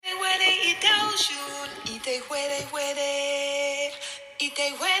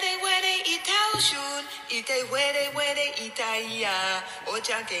Ite wede wede ita ushun, ite wede wede ita iya.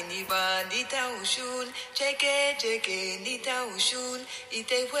 Ocha ke niba nita ushun, cheke nita ushun,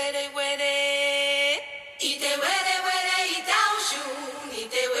 ite wede wede. Ite wede wede ita ushun,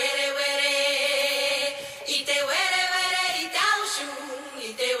 ite wede wede. Ite wede wede ita ushun,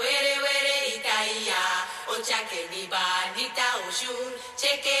 ite wede wede ita iya. Ocha ke niba nita ushun,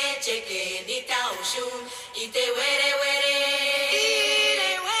 cheke nita ushun, ite wede wede.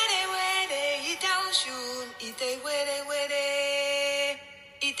 Ite wede wede,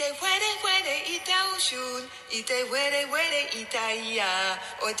 ite wede wede ita ushun, ite wede wede ita iya.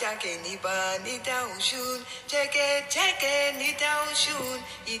 Ocha ke niba nita ushun, cheke nita ushun,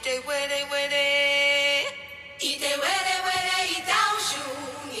 ite wede wede. Ite wede wede ita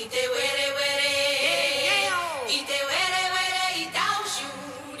ushun, ite wede wede. Ite wede wede ita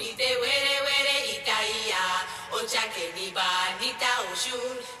ushun, ite wede wede ita iya. Ocha ke niba nita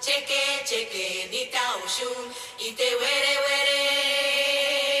ushun, cheke nita ushun, ite wede wede.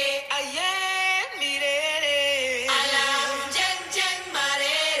 Aye, mirere. Ala jen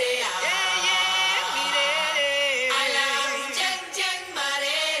marere. Aye, mirere. Ala jen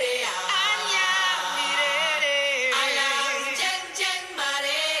marere. Anya mirere. Ala jen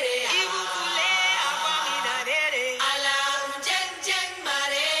marere. Ibukule abaminarere. Ala jen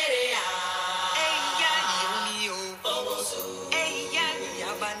marere. Eya yumio. Obosu. Eya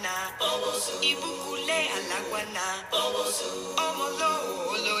yabana. Obosu. Ibukule alagwana. Obosu. Omolo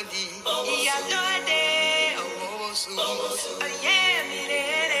olodi. Iyalode. Obosu. Aye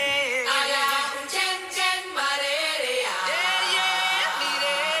mirere. Ala jen marere. Eye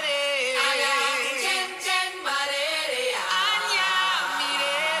mirere. Ala jen marere. Anya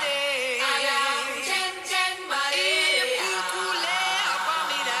mirere. Ala jen marere. Ibukule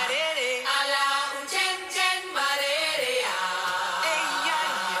abaminarere. Ala jen marere. Eya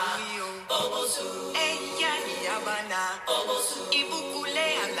yumio. Obosu. Eya yabana. Obosu. Ibukule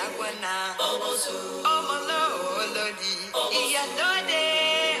alagwana. Obosu. Omolo olodi. Iyalode.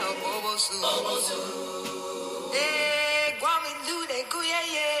 Obosu. Obosu. Guamilude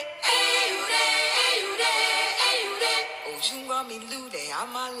kuyeye. Eyude, eyude, eyude. Ojungwamilude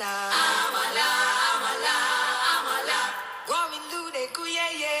amala. Amala, amala, amala. Guamilude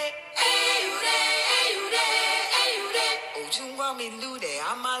kuyeye. Eyude, eyude, eyude. Ojungwamilude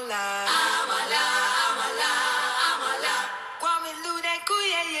amala. Amala, amala, amala. Guamilude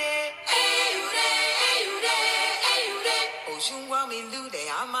kuyeye. Eyude, eyude, eyude. Ojungwamilude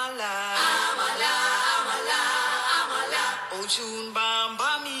amala. Amala, amala, amala. Ojun bam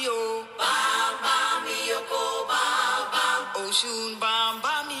bam yo. Bam bam yo ko bam bam. Ojun bam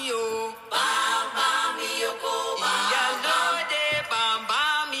bam yo. Bam bam yo ko bam. Iyalode bam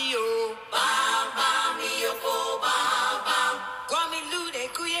bam yo. Bam bam yo ko bam bam. Guamilude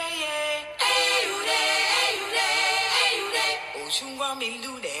kuyeye. Eyude, eyude, eyude. Ojun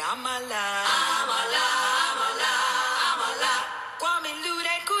guamilude amala. Amala, amala, amala.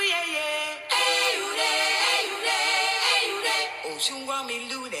 Guamilude kuyeye. Eyude, eyude, eyude. Ojun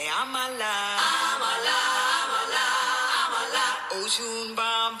guamilude amala. Amala, amala, amala. Ojun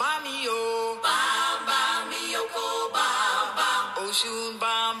bam bam yo. Bam bam yo ko bam bam. Ojun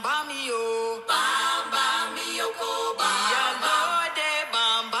bam bam yo. Bam bam yo ko bam bam. Iyalode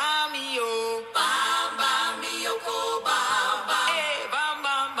bam bam yo. Bam bam yo ko bam bam. Bam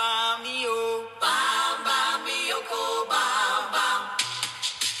bam bam yo. Bam bam yo ko bam bam.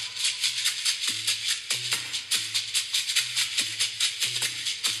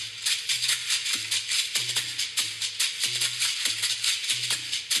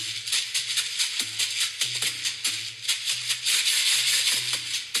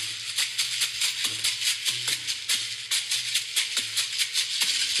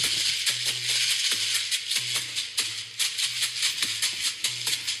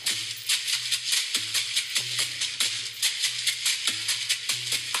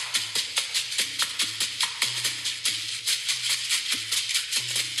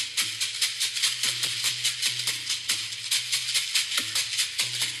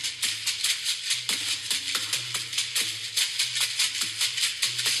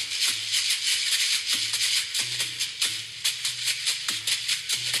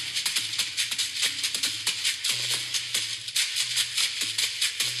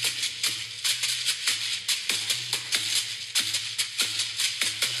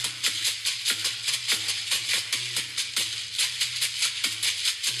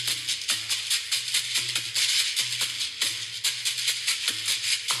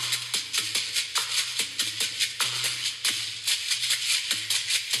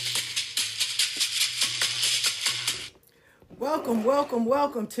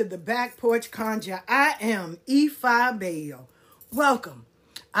 Welcome to the Back Porch Conjure. I am E5 Bayo. Welcome.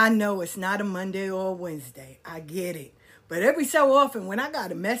 I know it's not a Monday or a Wednesday. I get it. But every so often when I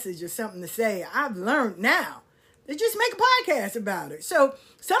got a message or something to say, I've learned now to just make a podcast about it. So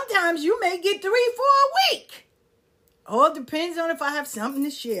sometimes you may get 3 for a week. All depends on if I have something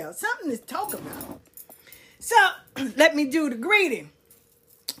to share, something to talk about. So let me do the greeting.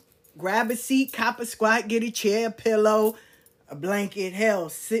 Grab a seat, cop a squat, get a chair, a pillow, a blanket. Hell,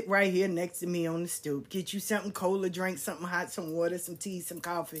 sit right here next to me on the stoop. Get you something cold to drink, something hot, some water, some tea, some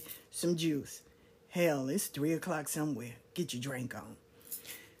coffee, some juice. Hell, it's 3 o'clock somewhere. Get your drink on.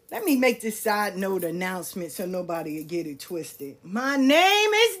 Let me make this side note announcement so nobody will get it twisted. My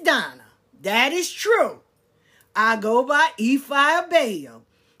name is Donna. That is true. I go by E5 Bayo.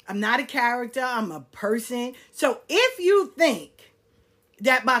 I'm not a character. I'm a person. So if you think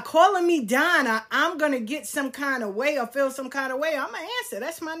that by calling me Donna, I'm going to get some kind of way or feel some kind of way, I'm going to answer.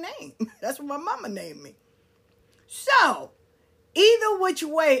 That's my name. That's what my mama named me. So, either which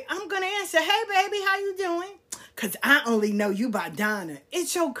way, I'm going to answer, hey, baby, how you doing? Because I only know you by Donna.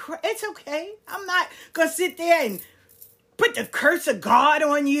 It's okay. I'm not going to sit there and put the curse of God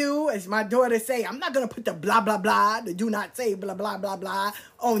on you, as my daughter say. I'm not going to put the blah, blah, blah, the do not say blah, blah, blah, blah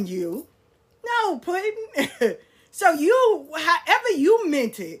on you. No, Puddin'. So you, however you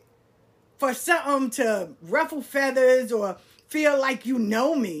meant it, for something to ruffle feathers or feel like you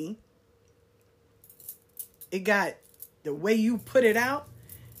know me, it got, the way you put it out,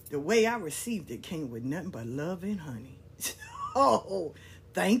 the way I received it came with nothing but love and honey. Oh,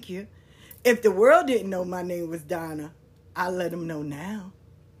 thank you. If the world didn't know my name was Donna, I'll let them know now.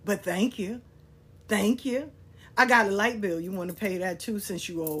 But thank you. Thank you. I got a light bill. You want to pay that too, since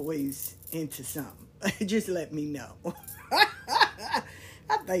you always into something. Just let me know. I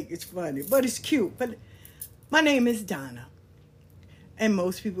think it's funny, but it's cute. But my name is Donna. And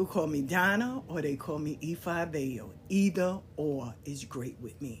most people call me Donna or they call me E5 Bayo. Either or is great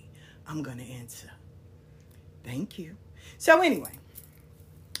with me. I'm going to answer. Thank you. So anyway,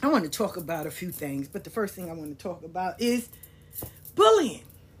 I want to talk about a few things. But the first thing I want to talk about is bullying.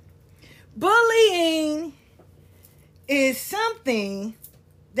 Bullying is something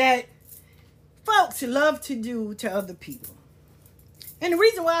that folks love to do to other people. And the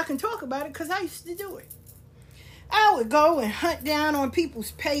reason why I can talk about it, because I used to do it. I would go and hunt down on people's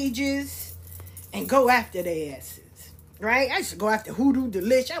pages and go after their asses. Right? I used to go after Hoodoo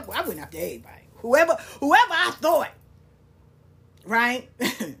Delish. I went after everybody. Whoever I thought. Right?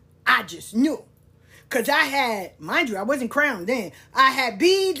 I just knew. Because I had, mind you, I wasn't crowned then. I had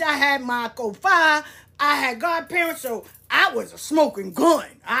beads. I had my Ko-Fi. I had godparents. So I was a smoking gun.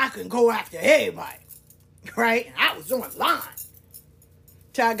 I could go after everybody. Right? I was on line.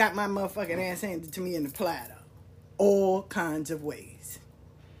 Till I got my motherfucking ass handed to me in the platter. All kinds of ways.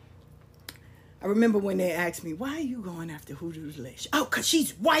 I remember when they asked me, why are you going after Hoodoo Delish? Oh, because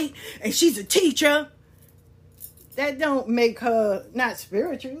she's white and she's a teacher. That don't make her not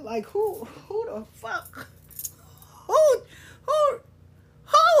spiritual. Like, who the fuck? Who?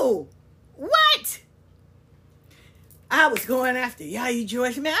 What? I was going after Yaya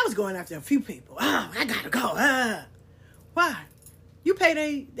Joyce. Man, I was going after a few people. Oh, I gotta go. Why? You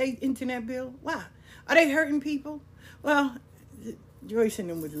pay they internet bill? Why? Are they hurting people? Well, Joyce and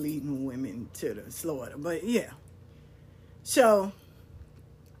them was leading women to the slaughter. But yeah. So,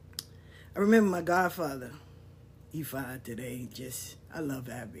 I remember my godfather, E5 today, I love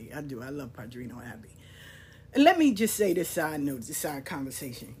Abby. I do. I love Padrino Abby. And let me just say this side note, this side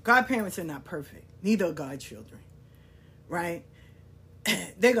conversation. Godparents are not perfect. Neither are godchildren. Right?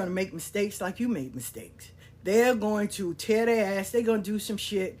 They're going to make mistakes like you made mistakes. They're going to tear their ass. They're going to do some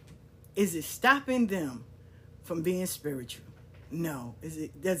shit. Is it stopping them from being spiritual? No.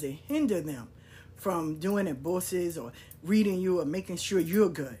 Does it hinder them from doing their bosses or reading you or making sure you're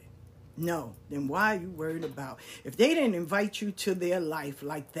good? No. Then why are you worried about? If they didn't invite you to their life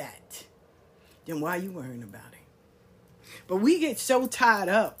like that, then why are you worrying about it? But we get so tied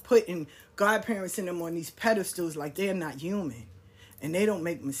up putting godparents in them on these pedestals like they're not human and they don't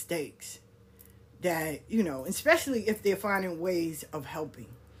make mistakes. That, especially if they're finding ways of helping,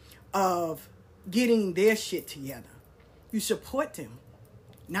 of getting their shit together. You support them,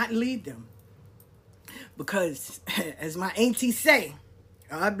 not lead them. Because, as my auntie say,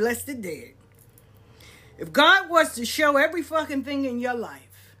 God bless the dead. If God was to show every fucking thing in your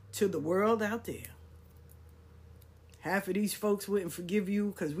life to the world out there, half of these folks wouldn't forgive you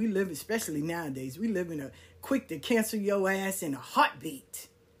because we live, especially nowadays, we live in a quick to cancel your ass in a heartbeat.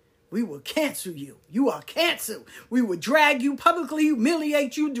 We will cancel you. You are canceled. We will drag you, publicly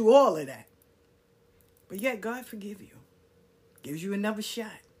humiliate you, do all of that. But yet God forgive you. gives you another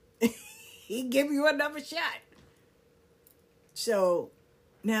shot. He give you another shot. So,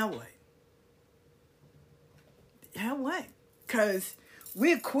 now what? Now what? Because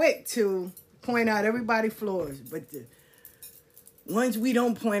we're quick to point out everybody's flaws, but the ones we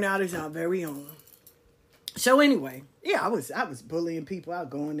don't point out is our very own. So anyway, yeah, I was bullying people. I would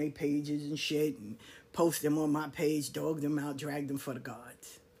go on their pages and shit and post them on my page, dog them out, drag them for the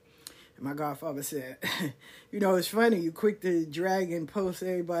gods. And my godfather said, it's funny, you quick to drag and post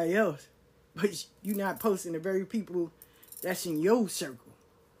everybody else, but you're not posting the very people that's in your circle.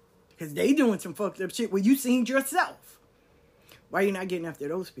 Because they doing some fucked up shit where you seen yourself. Why you not getting after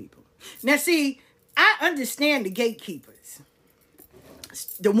those people? Now see, I understand the gatekeepers.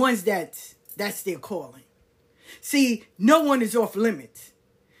 The ones that's their calling. See, no one is off limits.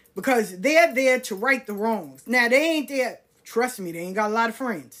 Because they're there to right the wrongs. Now, they ain't there. Trust me, they ain't got a lot of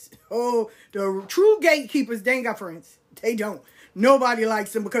friends. Oh, the true gatekeepers, they ain't got friends. They don't. Nobody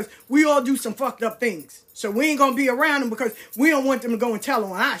likes them because we all do some fucked up things. So we ain't going to be around them because we don't want them to go and tell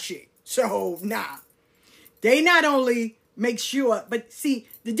on our shit. So, nah. They not only make sure, but see,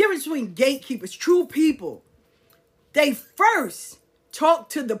 the difference between gatekeepers, true people, they first talk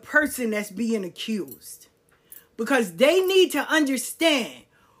to the person that's being accused. Because they need to understand,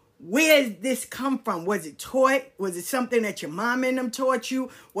 where did this come from? Was it taught? Was it something that your mom and them taught you?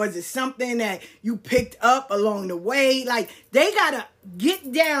 Was it something that you picked up along the way? Like, they got to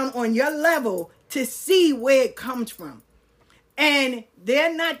get down on your level to see where it comes from. And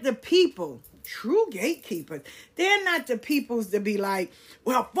they're not the people, true gatekeepers. They're not the peoples to be like,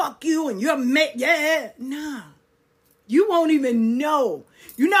 well, fuck you and you're mad. Yeah, nah. You won't even know.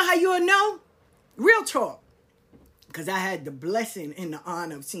 You know how you'll know? Real talk. Because I had the blessing and the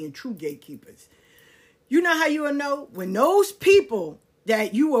honor of seeing true gatekeepers. You know how you will know? When those people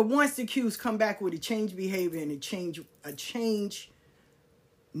that you were once accused come back with a changed behavior and a change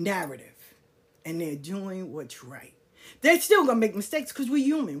narrative. And they're doing what's right. They're still going to make mistakes because we're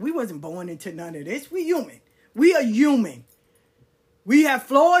human. We wasn't born into none of this. We're human. We are human. We have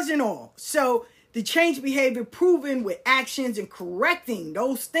flaws and all. So the change behavior proven with actions and correcting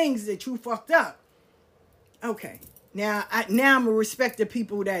those things that you fucked up. Okay. Now I'm going to respect the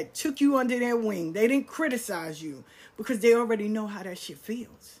people that took you under their wing. They didn't criticize you because they already know how that shit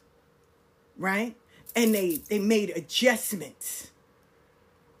feels. Right? And they made adjustments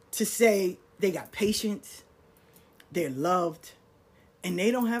to say they got patience, they're loved, and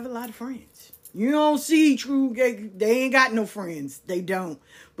they don't have a lot of friends. You don't see they ain't got no friends. They don't.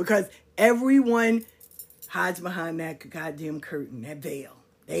 Because everyone hides behind that goddamn curtain, that veil.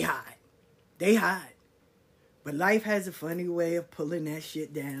 They hide. They hide. But life has a funny way of pulling that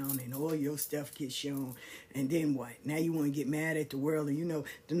shit down and all your stuff gets shown. And then what? Now you want to get mad at the world. And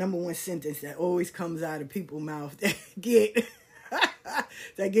the number one sentence that always comes out of people's mouth that get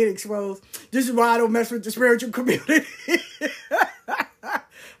exposed. This is why I don't mess with the spiritual community.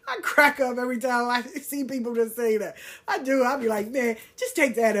 I crack up every time I see people that say that. I do. I'll be like, man, just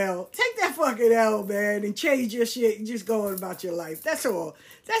take that L. Take that fucking L, man, and change your shit and just go on about your life. That's all.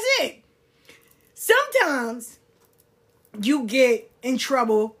 That's it. Sometimes you get in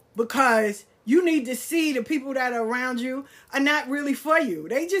trouble because you need to see the people that are around you are not really for you.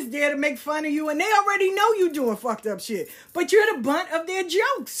 They just there to make fun of you and they already know you doing fucked up shit. But you're the butt of their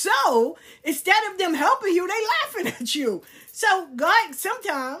jokes. So instead of them helping you, they laughing at you. So God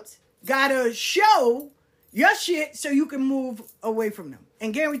sometimes gotta show your shit so you can move away from them.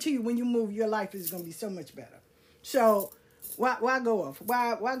 And guarantee you when you move, your life is going to be so much better. So why go off?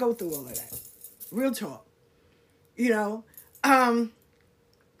 Why go through all of that? Real talk,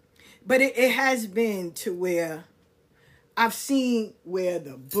 but it has been to where I've seen where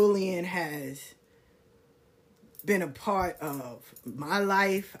the bullying has been a part of my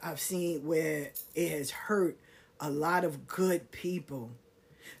life. I've seen where it has hurt a lot of good people.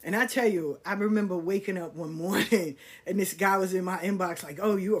 And I tell you, I remember waking up one morning and this guy was in my inbox like,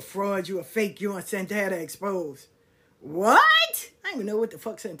 oh, you a fraud, you a fake, you on Santana Exposed. What? I don't even know what the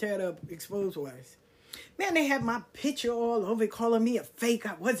fuck Santana Exposed was. Man, they had my picture all over calling me a fake.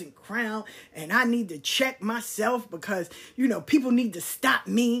 I wasn't crowned. And I need to check myself because, people need to stop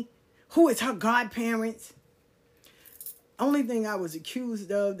me. Who is her godparents? Only thing I was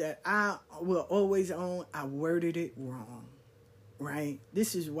accused of that I will always own, I worded it wrong. Right?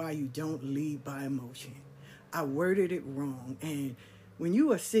 This is why you don't lead by emotion. I worded it wrong. And when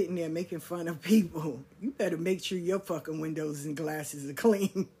you are sitting there making fun of people, you better make sure your fucking windows and glasses are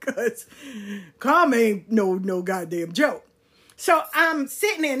clean. Because karma ain't no goddamn joke. So I'm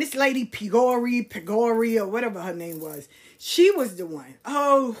sitting there, and this lady, Pigori, or whatever her name was, she was the one.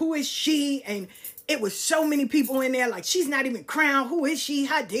 Oh, who is she? And it was so many people in there, like, she's not even crowned. Who is she?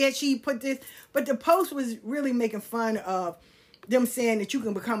 How dare she put this? But the post was really making fun of them saying that you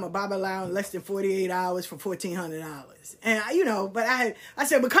can become a Babalawo in less than 48 hours for $1,400. And, but I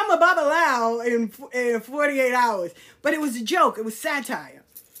said, become a Babalawo in 48 hours. But it was a joke. It was satire.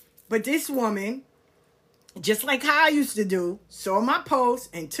 But this woman, just like how I used to do, saw my post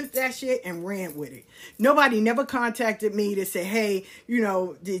and took that shit and ran with it. Nobody never contacted me to say, hey,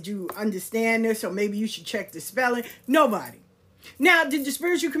 did you understand this? Or maybe you should check the spelling. Nobody. Now, did the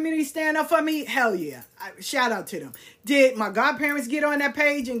spiritual community stand up for me? Hell yeah. Shout out to them. Did my godparents get on that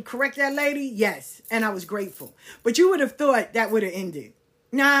page and correct that lady? Yes. And I was grateful. But you would have thought that would have ended.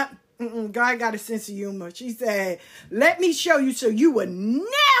 Nah, God got a sense of humor. She said, let me show you so you would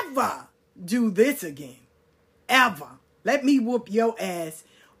never do this again. Ever. Let me whoop your ass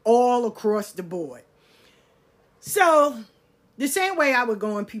all across the board. So, the same way I would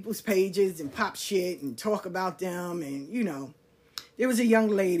go on people's pages and pop shit and talk about them and, there was a young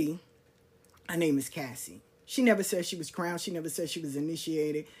lady, her name is Cassie. She never said she was crowned. She never said she was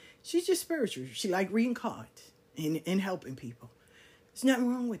initiated. She's just spiritual. She liked reading cards and helping people. There's nothing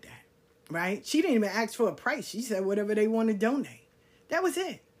wrong with that, right? She didn't even ask for a price. She said whatever they want to donate. That was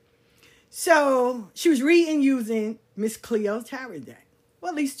it. So she was reading using Miss Cleo's tarot deck.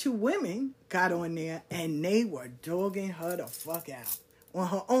 Well, these two women got on there and they were dogging her the fuck out on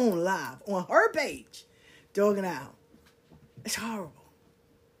her own live, on her page, dogging out. It's horrible.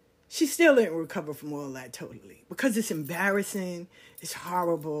 She still didn't recover from all that totally because it's embarrassing. It's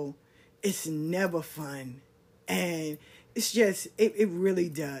horrible. It's never fun. And it's just, it really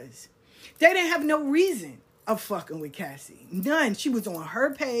does. They didn't have no reason of fucking with Cassie. None. She was on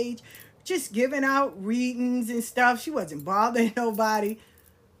her page, just giving out readings and stuff. She wasn't bothering nobody.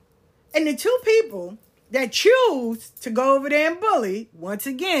 And the two people that choose to go over there and bully, once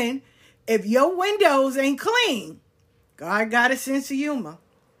again, if your windows ain't clean, God got a sense of humor,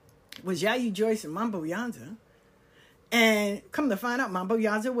 was Yayi Joyce and Mambo Yanza. And come to find out, Mambo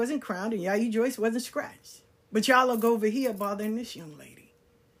Yanza wasn't crowned and Yayi Joyce wasn't scratched. But y'all will go over here bothering this young lady.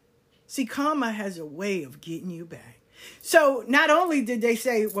 See, karma has a way of getting you back. So not only did they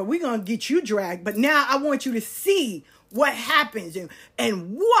say, well, we're going to get you dragged, but now I want you to see what happens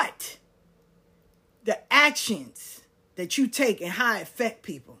and what the actions that you take and how it affect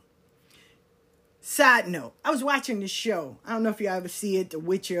people. Side note, I was watching this show. I don't know if you ever see it, The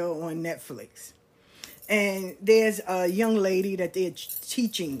Witcher on Netflix. And there's a young lady that they're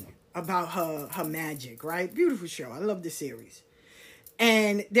teaching about her magic, right? Beautiful show. I love the series.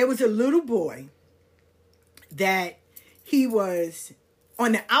 And there was a little boy that he was,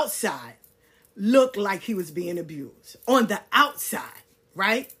 on the outside, looked like he was being abused. On the outside,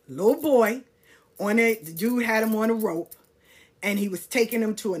 right? Little boy, the dude had him on a rope, and he was taking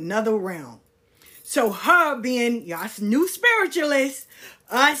him to another realm. So her being, y'all's new spiritualist,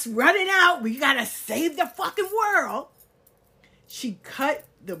 us running out, we gotta save the fucking world. She cut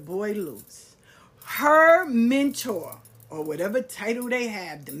the boy loose. Her mentor, or whatever title they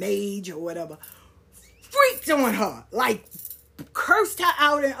have, the mage or whatever, freaked on her. Like, cursed her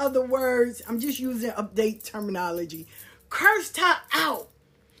out, in other words. I'm just using update terminology. Cursed her out.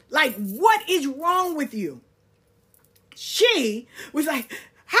 Like, what is wrong with you? She was like,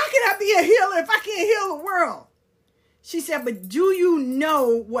 how can I be a healer if I can't heal the world? She said, but do you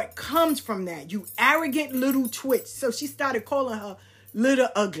know what comes from that? You arrogant little twitch. So she started calling her Little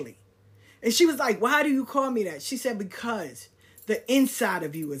Ugly. And she was like, why do you call me that? She said, because the inside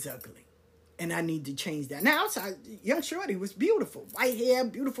of you is ugly. And I need to change that. Now, outside, young shorty was beautiful. White hair,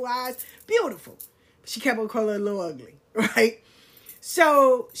 beautiful eyes, beautiful. But she kept on calling her Little Ugly, right?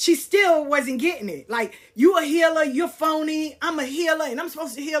 So she still wasn't getting it. Like, you a healer, you're phony, I'm a healer, and I'm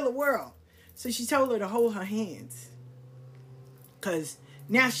supposed to heal the world. So she told her to hold her hands. Because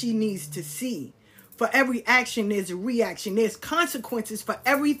now she needs to see. For every action, there's a reaction. There's consequences for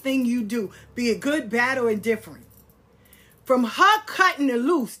everything you do, be it good, bad, or indifferent. From her cutting her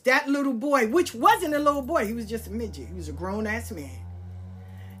loose, that little boy, which wasn't a little boy, he was just a midget. He was a grown-ass man.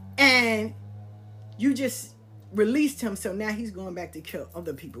 And you just released him, so now he's going back to kill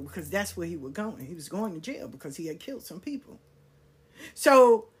other people because that's where he was going. He was going to jail because he had killed some people.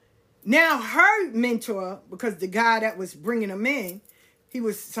 So now her mentor, because the guy that was bringing him in, he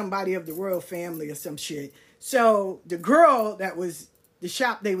was somebody of the royal family or some shit. So the girl that was the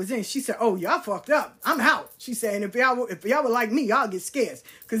shop they was in, she said, oh, y'all fucked up. I'm out. She said, and if y'all were like me, y'all get scared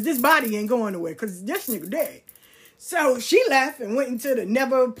because this body ain't going nowhere because this nigga dead. So she left and went into the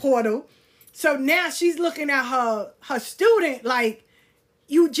Never portal. So now she's looking at her student like,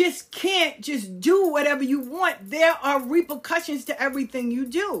 you just can't just do whatever you want. There are repercussions to everything you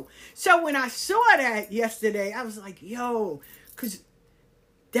do. So when I saw that yesterday, I was like, yo, because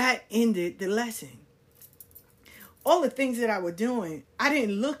that ended the lesson. All the things that I was doing, I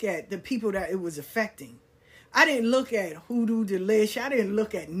didn't look at the people that it was affecting. I didn't look at Hoodoo Delish. I didn't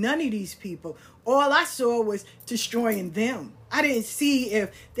look at none of these people. All I saw was destroying them. I didn't see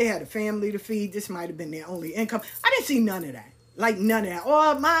if they had a family to feed. This might have been their only income. I didn't see none of that. Like none of that.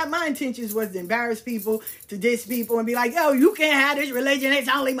 All my intentions was to embarrass people, to diss people, and be like, yo, you can't have this religion. It's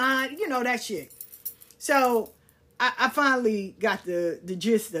only mine. You know, that shit. So I finally got the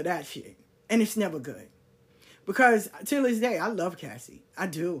gist of that shit. And it's never good. Because till this day, I love Cassie. I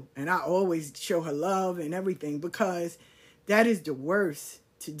do. And I always show her love and everything. Because that is the worst,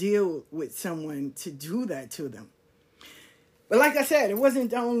 to deal with someone to do that to them. But like I said, it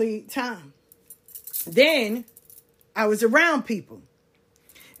wasn't the only time. Then I was around people.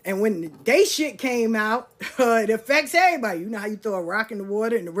 And when they shit came out, it affects everybody. You know how you throw a rock in the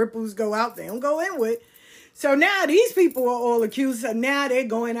water and the ripples go out, they don't go in with. So now these people are all accused. So now they're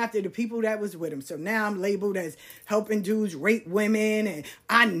going after the people that was with them. So now I'm labeled as helping dudes rape women. And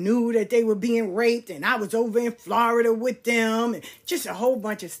I knew that they were being raped. And I was over in Florida with them. And just a whole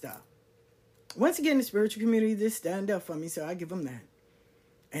bunch of stuff. Once again, the spiritual community did stand up for me. So I give them that.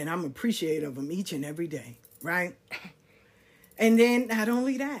 And I'm appreciative of them each and every day. Right? And then not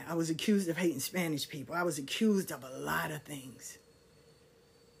only that, I was accused of hating Spanish people. I was accused of a lot of things.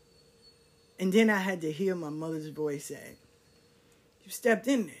 And then I had to hear my mother's voice say, you stepped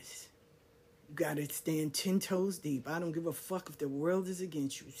in this. You got to stand 10 toes deep. I don't give a fuck if the world is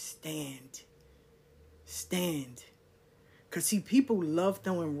against you. Stand. Stand. Because, see, people love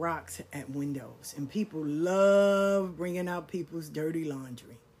throwing rocks at windows. And people love bringing out people's dirty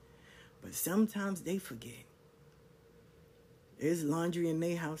laundry. But sometimes they forget. There's laundry in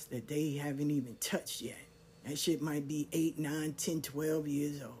their house that they haven't even touched yet. That shit might be 8, 9, 10, 12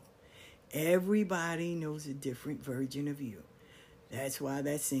 years old. Everybody knows a different version of you. That's why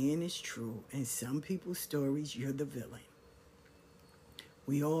that saying is true. In some people's stories, you're the villain.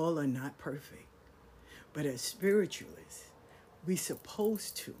 We all are not perfect. But as spiritualists, we're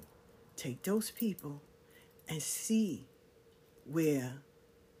supposed to take those people and see where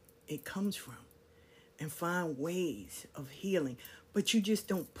it comes from. And find ways of healing. But you just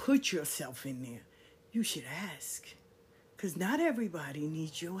don't put yourself in there. You should ask. Because not everybody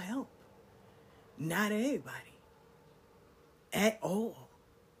needs your help. Not everybody. At all.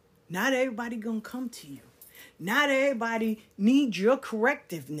 Not everybody gonna come to you. Not everybody needs your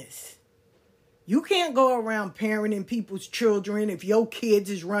correctiveness. You can't go around parenting people's children if your kids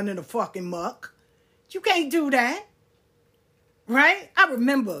is running a fucking muck. You can't do that. Right? I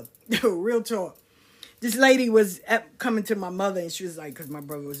remember, real talk. This lady was coming to my mother, and she was like, because my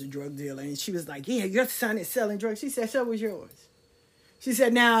brother was a drug dealer, and she was like, yeah, your son is selling drugs. She said, so was yours. She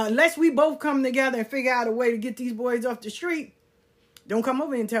said, now, unless we both come together and figure out a way to get these boys off the street, don't come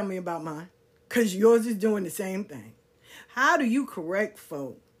over and tell me about mine, because yours is doing the same thing. How do you correct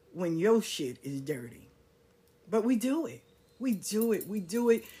folk when your shit is dirty? But we do it. We do it. We do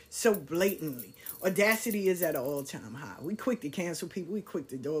it so blatantly. Audacity is at an all-time high. We quick to cancel people. We quick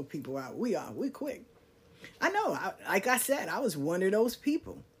to dog people out. We quick. I know, like I said, I was one of those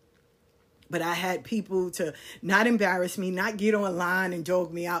people. But I had people to not embarrass me, not get online and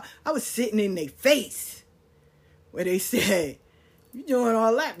dog me out. I was sitting in their face where they said, you doing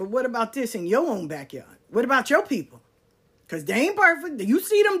all that, but what about this in your own backyard? What about your people? Because they ain't perfect. You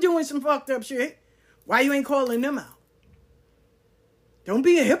see them doing some fucked up shit. Why you ain't calling them out? Don't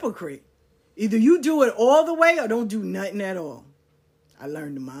be a hypocrite. Either you do it all the way or don't do nothing at all. I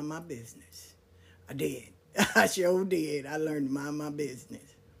learned to mind my business. I did. I sure did. I learned to mind my business.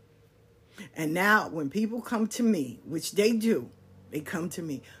 And now when people come to me, which they do, they come to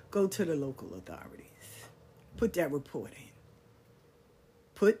me, go to the local authorities. Put that report in.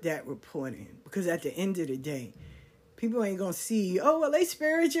 Put that report in. Because at the end of the day, people ain't going to see, oh, well, they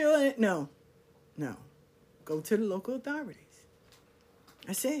spiritual. No. Go to the local authorities.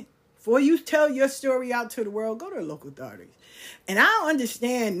 That's it. Before you tell your story out to the world, go to the local authorities. And I don't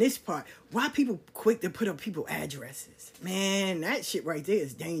understand this part. Why people quick to put up people's addresses. Man, that shit right there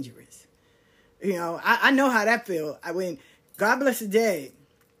is dangerous. You know, I know how that feels. When God bless the dead,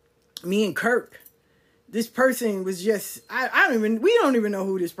 me and Kirk, this person was just, we don't even know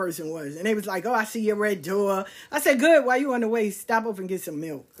who this person was. And they was like, oh, I see your red door. I said, good, while you on the way, stop up and get some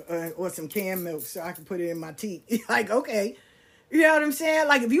milk or some canned milk so I can put it in my tea. Like, okay. You know what I'm saying?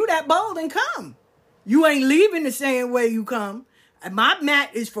 Like, if you that bold, then come. You ain't leaving the same way you come. My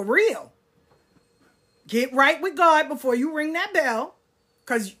mat is for real. Get right with God before you ring that bell.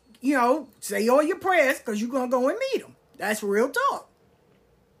 Because, say all your prayers because you're going to go and meet him. That's real talk.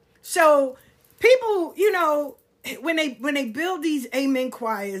 So people, when they build these amen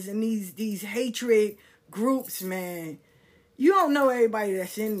choirs and these hatred groups, man, you don't know everybody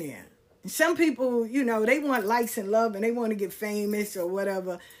that's in there. And some people, they want likes and love and they want to get famous or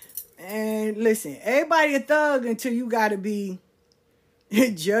whatever. And listen, everybody a thug until you got to be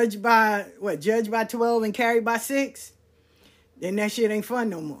judged by 12 and carried by 6. Then that shit ain't fun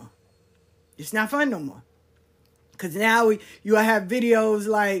no more. It's not fun no more. Because now you have videos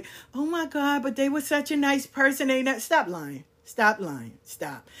like, oh my God, but they were such a nice person. Stop lying. Stop lying.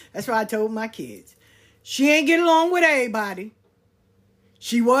 Stop. That's why I told my kids. She ain't get along with everybody.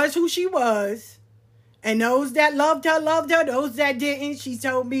 She was who she was. And those that loved her. Those that didn't, she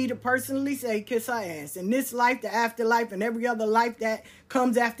told me to personally say, kiss her ass. In this life, the afterlife, and every other life that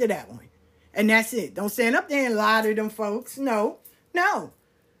comes after that one. And that's it. Don't stand up there and lie to them folks. No.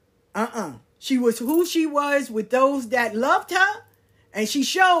 She was who she was with those that loved her. And she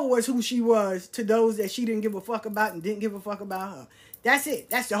sure was who she was to those that she didn't give a fuck about and didn't give a fuck about her. That's it.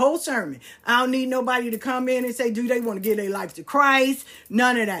 That's the whole sermon. I don't need nobody to come in and say, do they want to give their life to Christ?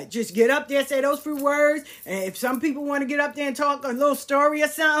 None of that. Just get up there, say those few words. And if some people want to get up there and talk a little story or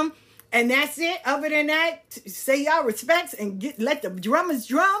something, and that's it. Other than that, say y'all respects and let the drummers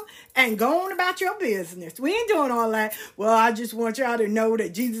drum and go on about your business. We ain't doing all that. Well, I just want y'all to know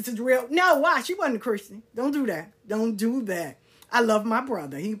that Jesus is real. No, why? She wasn't a Christian. Don't do that. Don't do that. I love my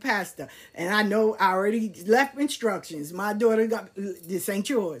brother. He pastor. And I know I already left instructions. My daughter this ain't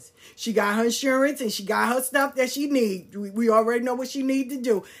yours. She got her insurance and she got her stuff that she need. We already know what she need to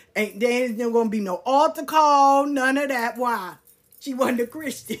do. And there's not going to be no altar call, none of that. Why? She wasn't a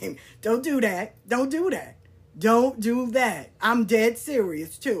Christian. Don't do that. Don't do that. Don't do that. I'm dead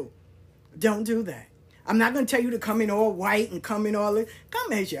serious too. Don't do that. I'm not going to tell you to come in all white and come in all this.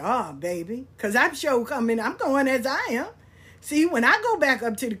 Come as you are, baby. Because I'm sure I'm going as I am. See, when I go back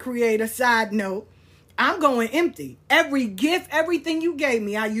up to the Creator, side note, I'm going empty. Every gift, everything you gave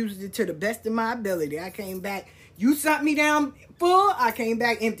me, I used it to the best of my ability. I came back. You sent me down full. I came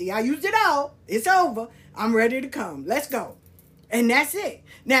back empty. I used it all. It's over. I'm ready to come. Let's go. And that's it.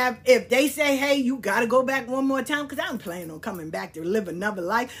 Now, if they say, hey, you got to go back one more time, because I'm planning on coming back to live another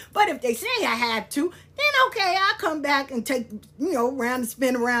life. But if they say I have to, then okay, I'll come back and take, round and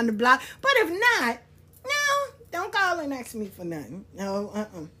spin around the block. But if not, no, don't call and ask me for nothing. No,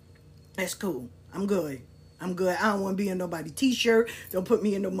 That's cool. I'm good. I don't want to be in nobody's t-shirt. Don't put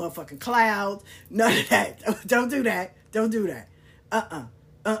me in no motherfucking clouds. None of that. Don't do that. Don't do that.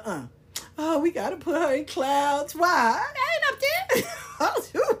 Oh, we got to put her in clouds. Why? I ain't up there. I'll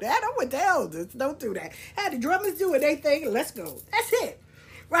do that. I'm with the elders. Don't do that. Had the drummers do what they think. Let's go. That's it.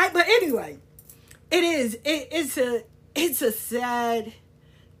 Right? But anyway, it's a sad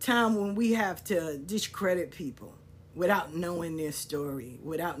time when we have to discredit people without knowing their story,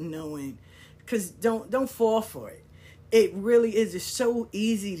 without knowing, because don't fall for it. It really is. It's so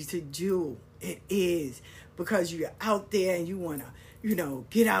easy to do. It is, because you're out there and you want to,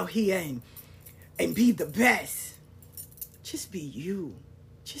 get out here and be the best. Just be you.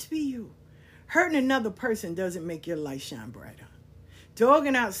 Just be you. Hurting another person doesn't make your light shine brighter.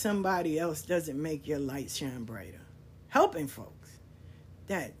 Dogging out somebody else doesn't make your light shine brighter. Helping folks,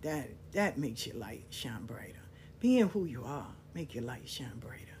 that makes your light shine brighter. Being who you are make your light shine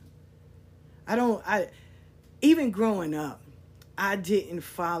brighter. Even growing up, I didn't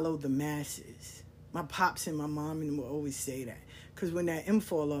follow the masses. My pops and my mom and would always say that. Because when that M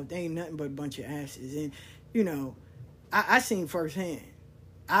fall off, they ain't nothing but a bunch of asses. And, I seen firsthand.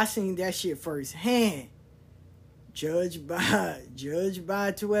 I seen that shit firsthand. Judged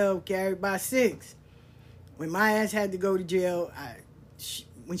by 12, carried by 6. When my ass had to go to jail,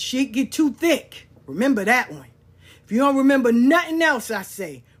 when shit get too thick, remember that one. If you don't remember nothing else I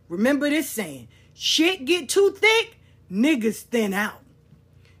say, remember this saying. Shit get too thick, niggas thin out.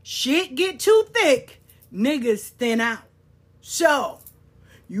 Shit get too thick, niggas thin out. So,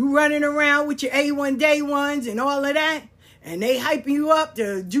 you running around with your A1 day ones and all of that, and they hyping you up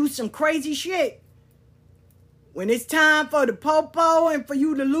to do some crazy shit. When it's time for the popo and for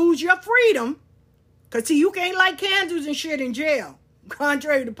you to lose your freedom, because see, you can't light candles and shit in jail,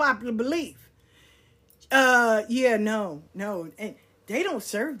 contrary to popular belief. No. And they don't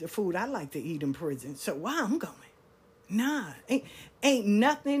serve the food I like to eat in prison, so why I'm going? Nah, ain't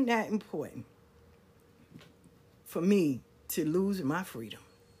nothing that important for me to lose my freedom.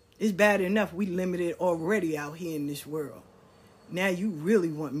 It's bad enough we limited already out here in this world. Now you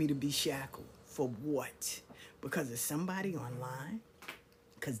really want me to be shackled for what? Because of somebody online?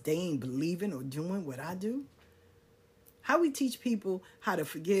 because they ain't believing or doing what I do? How we teach people how to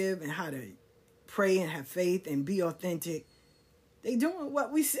forgive and how to pray and have faith and be authentic, they doing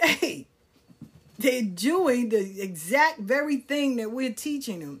what we say. They're doing the exact very thing that we're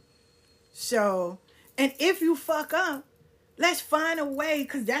teaching them. So, and if you fuck up, let's find a way,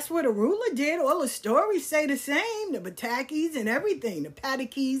 because that's what a ruler did. All the stories say the same. The Batakis and everything. The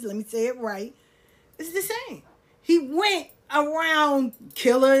Patakis, let me say it right. It's the same. He went around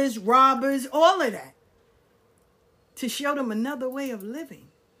killers, robbers, all of that, to show them another way of living.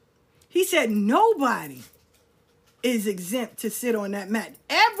 He said nobody is exempt to sit on that mat.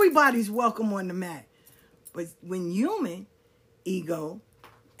 Everybody's welcome on the mat. But when human, ego,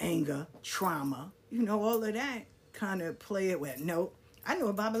 anger, trauma, all of that kind of play it with. No, I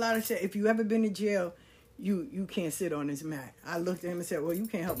know Babalata said, if you ever been to jail, you can't sit on this mat. I looked at him and said, well, you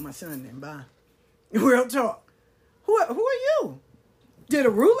can't help my son then. Bye. Real talk. Who are you? Did a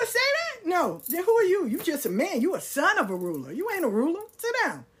ruler say that? No. Then who are you? You just a man. You a son of a ruler. You ain't a ruler. Sit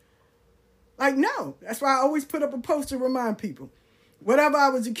down. Like, no. That's why I always put up a post to remind people. Whatever I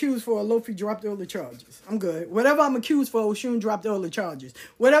was accused for, Lofi dropped all the charges. I'm good. Whatever I'm accused for, Oshun dropped all the charges.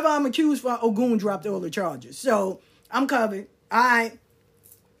 Whatever I'm accused for, Ogun dropped all the charges. So, I'm covered. All right.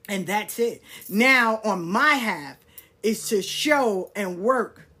 And that's it. Now, on my half, is to show and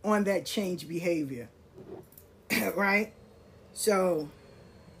work on that change behavior. Right? So,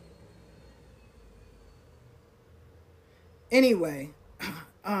 anyway,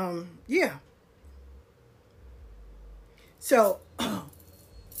 yeah. So,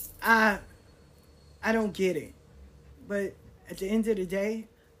 I don't get it. But at the end of the day,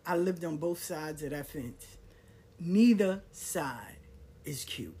 I lived on both sides of that fence. Neither side is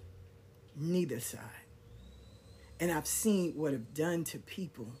cute. Neither side. And I've seen what I've done to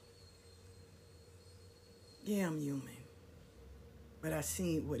people. Yeah, I'm human. But I've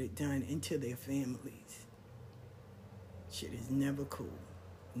seen what it done into their families. Shit is never cool.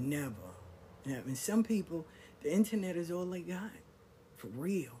 Never. And some people, the internet is all they got. For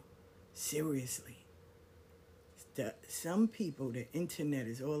real. Seriously. Some people, the internet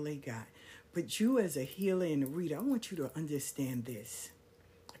is all they got. But you as a healer and a reader, I want you to understand this.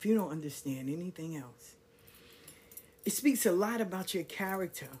 If you don't understand anything else, it speaks a lot about your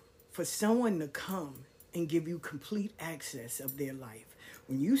character for someone to come and give you complete access of their life.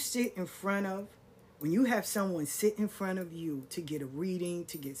 When you have someone sit in front of you to get a reading,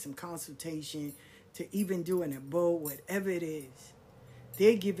 to get some consultation, to even do an abode, whatever it is,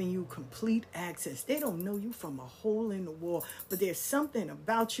 they're giving you complete access. They don't know you from a hole in the wall, but there's something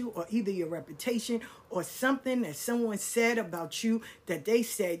about you, or either your reputation or something that someone said about you that they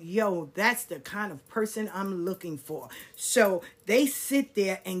said, yo, that's the kind of person I'm looking for. So they sit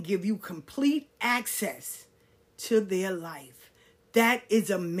there and give you complete access to their life. That is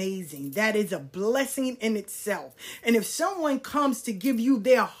amazing. That is a blessing in itself. And if someone comes to give you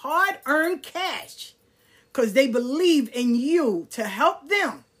their hard-earned cash, because they believe in you to help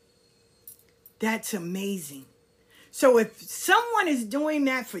them, that's amazing. So if someone is doing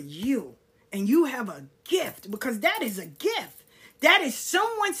that for you and you have a gift, because that is a gift, that is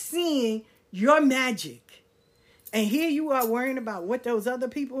someone seeing your magic. And here you are worrying about what those other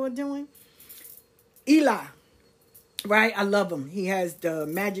people are doing. Eli, right? I love him. He has the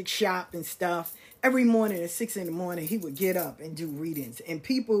magic shop and stuff. Every morning at 6 a.m, he would get up and do readings. And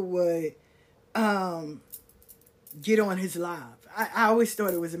people would get on his live. I always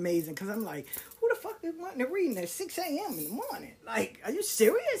thought it was amazing because I'm like, who the fuck is wanting to read at 6 a.m. in the morning? Like, are you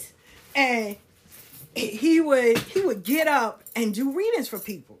serious? And he would get up and do readings for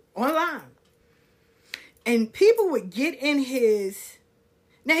people online. And people would get in his...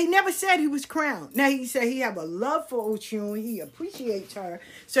 Now, he never said he was crowned. Now, he said he have a love for Oshun. He appreciates her.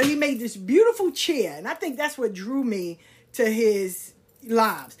 So he made this beautiful chair. And I think that's what drew me to his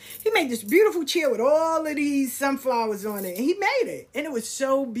lives. He made this beautiful chair with all of these sunflowers on it. And he made it. And it was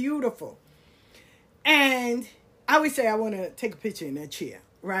so beautiful. And I always say I want to take a picture in that chair,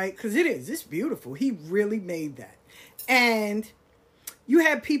 right? Because it's beautiful. He really made that. And you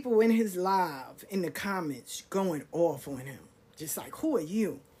have people in his live, in the comments, going off on him. Just like, who are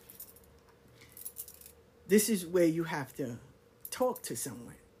you? This is where you have to talk to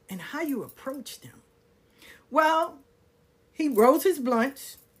someone and how you approach them. Well, he rolls his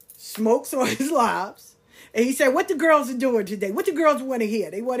blunts, smokes on his lives, and he said, what the girls are doing today? What the girls want to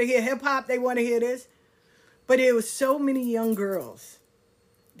hear? They want to hear hip-hop. They want to hear this. But there was so many young girls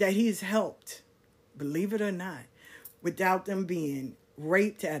that he's helped, believe it or not, without them being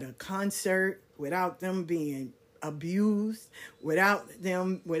raped at a concert, without them being abused, without,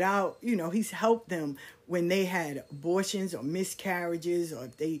 he's helped them when they had abortions or miscarriages, or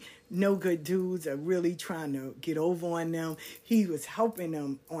if they no good dudes are really trying to get over on them. He was helping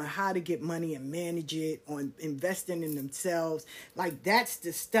them on how to get money and manage it, on investing in themselves. Like, that's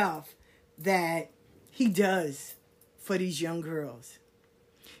the stuff that he does for these young girls.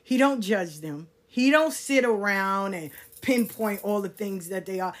 He don't judge them. He don't sit around and pinpoint all the things that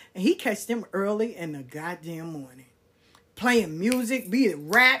they are. And he catch them early in the goddamn morning, playing music, be it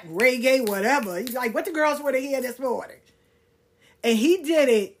rap, reggae, whatever. He's like, what the girls want to hear this morning? And he did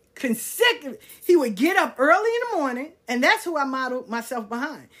it consecutively. He would get up early in the morning, and that's who I modeled myself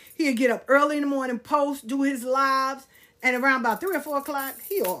behind. He would get up early in the morning, post, do his lives, and around about 3 or 4 o'clock,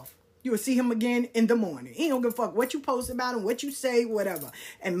 he off. You will see him again in the morning. He don't give a fuck what you post about him, what you say, whatever.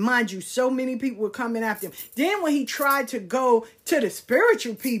 And mind you, so many people were coming after him. Then when he tried to go to the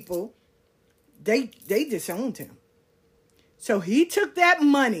spiritual people, they disowned him. So he took that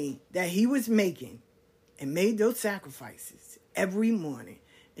money that he was making and made those sacrifices every morning.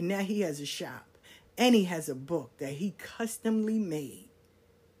 And now he has a shop. And he has a book that he customly made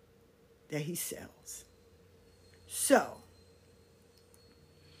that he sells. So,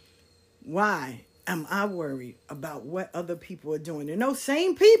 why am I worried about what other people are doing? And those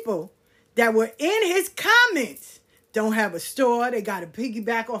same people that were in his comments don't have a store. They got to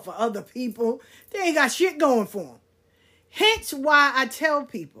piggyback off of other people. They ain't got shit going for them. Hence why I tell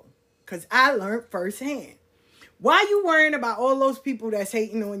people, because I learned firsthand. Why you worrying about all those people that's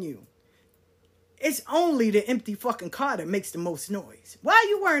hating on you? It's only the empty fucking car that makes the most noise. Why are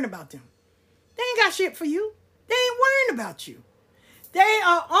you worrying about them? They ain't got shit for you. They ain't worrying about you. They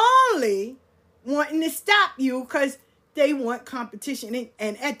are only wanting to stop you because they want competition.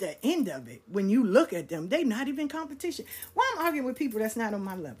 And at the end of it, when you look at them, they not even competition. Why am I arguing with people that's not on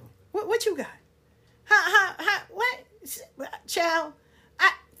my level? What you got? What? Child,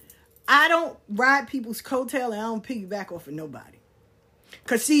 I don't ride people's coattail, and I don't piggyback off of nobody.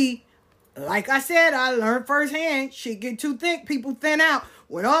 Because see, like I said, I learned firsthand, shit get too thick, people thin out.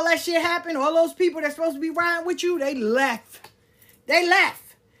 When all that shit happened, all those people that's supposed to be riding with you, they left. They left.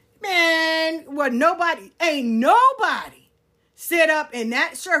 Man, ain't nobody sit up in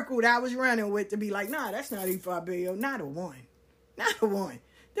that circle that I was running with to be like, nah, that's not E5 Billy. Not a one. Not a one.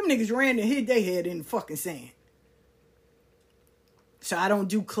 Them niggas ran and hid their head in the fucking sand. So I don't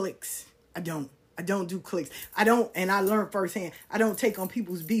do clicks. I don't do clicks. And I learned firsthand, I don't take on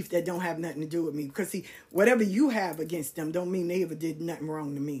people's beef that don't have nothing to do with me. Because see, whatever you have against them don't mean they ever did nothing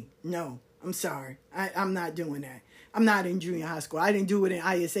wrong to me. No, I'm sorry. I'm not doing that. I'm not in junior high school. I didn't do it in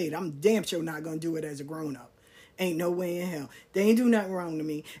IS8. I'm damn sure not going to do it as a grown-up. Ain't no way in hell. They ain't do nothing wrong to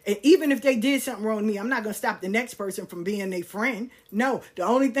me. And even if they did something wrong to me, I'm not going to stop the next person from being their friend. No, the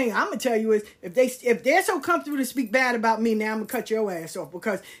only thing I'm going to tell you is if they're so comfortable to speak bad about me, now I'm going to cut your ass off,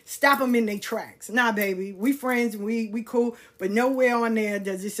 because stop them in their tracks. Nah, baby, we friends, we cool, but nowhere on there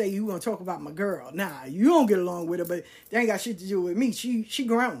does it say you going to talk about my girl. Nah, you don't get along with her, but they ain't got shit to do with me. She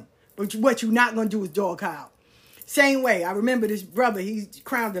grown. But what you not going to do is dog her out. Same way, I remember this brother, he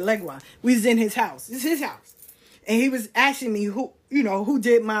crowned the Legua. We was in his house. This is his house. And he was asking me who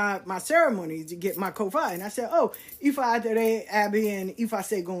did my ceremony to get my kofa. And I said, Ifa today, Abby, and Ifa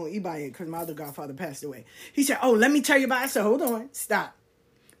say go on Ibaye, because my other godfather passed away. He said, let me tell you about it. I said, hold on, stop.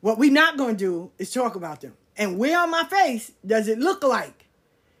 What we not going to do is talk about them. And where on my face does it look like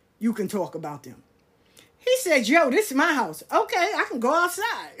you can talk about them? He said, yo, this is my house. Okay, I can go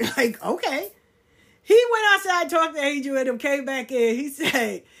outside. Like, okay. He went outside, talked to Angel, and came back in. He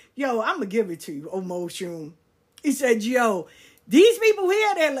said, yo, I'm going to give it to you, Omo Shroom. He said, yo, these people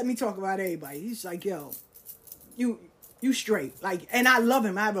here, they let me talk about everybody. He's like, yo, you straight. Like, and I love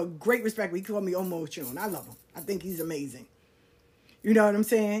him. I have a great respect. He called me Omo Shroom. I love him. I think he's amazing. You know what I'm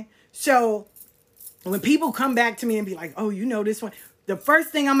saying? So when people come back to me and be like, oh, you know this one, the first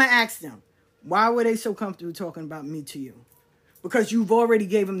thing I'm going to ask them, why were they so comfortable talking about me to you? Because you've already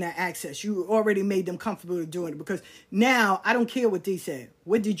gave them that access. You already made them comfortable doing it. Because now, I don't care what they said.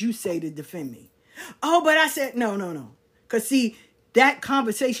 What did you say to defend me? Oh, but I said, no. Because see, that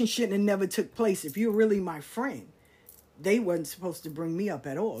conversation shouldn't have never took place. If you're really my friend, they weren't supposed to bring me up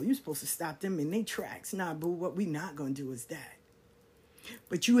at all. You're supposed to stop them in their tracks. Nah, boo, what we not going to do is that.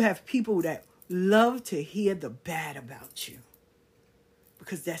 But you have people that love to hear the bad about you,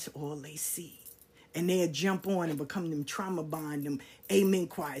 because that's all they see. And they'll jump on and become them trauma bond, them amen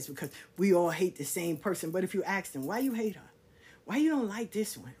choirs, because we all hate the same person. But if you ask them, why you hate her? Why you don't like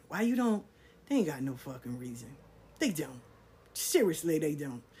this one? Why you don't? They ain't got no fucking reason. They don't. Seriously, they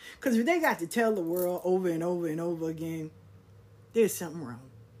don't. Because if they got to tell the world over and over and over again, there's something wrong.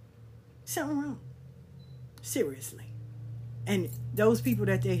 Something wrong. Seriously. And those people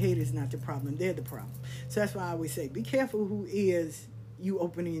that they hate is not the problem. They're the problem. So that's why I always say, be careful who ears you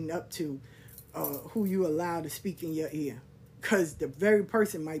opening up to, who you allow to speak in your ear. Because the very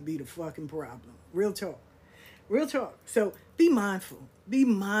person might be the fucking problem. Real talk. Real talk. So be mindful. Be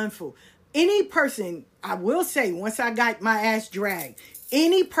mindful. Any person, I will say, once I got my ass dragged,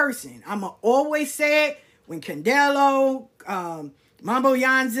 any person, I'm going to always say it, when Candelo, Mambo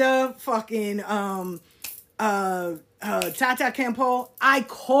Yanza, fucking Tata Campo, I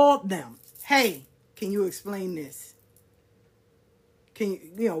called them. Hey, can you explain this? Can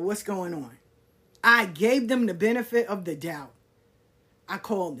you, what's going on? I gave them the benefit of the doubt. I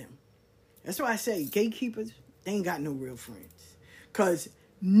called them. That's why I say gatekeepers, they ain't got no real friends. Because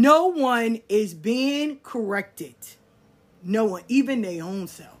no one is being corrected. No one, even their own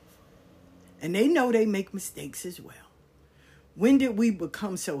self. And they know they make mistakes as well. When did we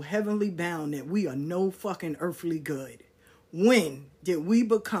become so heavenly bound that we are no fucking earthly good? When did we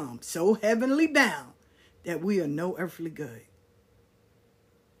become so heavenly bound that we are no earthly good?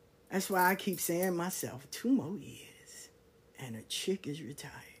 That's why I keep saying myself, 2 more years and a chick is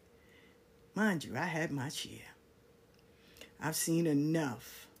retired. Mind you, I had my share. I've seen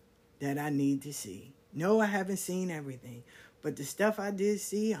enough that I need to see. No, I haven't seen everything, but the stuff I did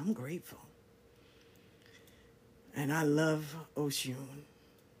see, I'm grateful. And I love Oshun.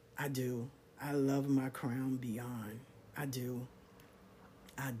 I do. I love my crown beyond. I do.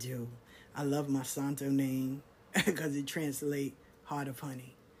 I do. I love my Santo name because it translates heart of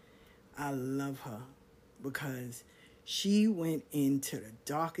honey. I love her because she went into the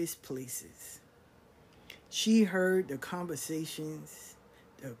darkest places. She heard the conversations,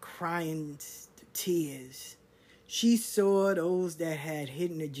 the crying, the tears. She saw those that had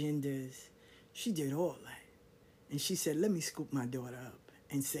hidden agendas. She did all that. And she said, let me scoop my daughter up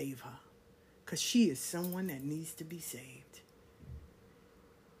and save her. Because she is someone that needs to be saved.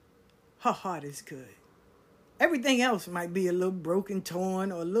 Her heart is good. Everything else might be a little broken,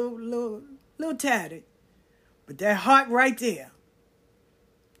 torn, or a little tattered. But that heart right there,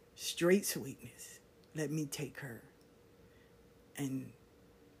 straight sweetness. Let me take her and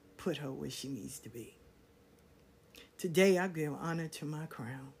put her where she needs to be. Today I give honor to my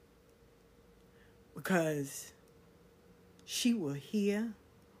crown. Because she will hear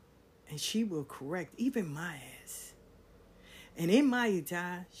and she will correct even my ass. And in my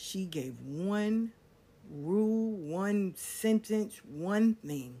Yada, she gave one rule, one sentence, one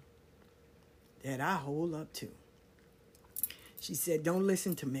thing that I hold up to. She said, don't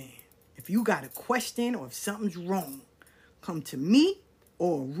listen to man. If you got a question or if something's wrong, come to me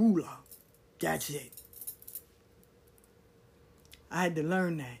or a ruler. That's it. I had to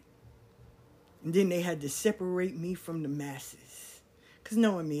learn that. And then they had to separate me from the masses. Because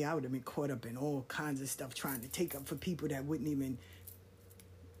knowing me, I would have been caught up in all kinds of stuff trying to take up for people that wouldn't even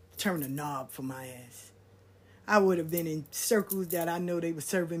turn a knob for my ass. I would have been in circles that I know they were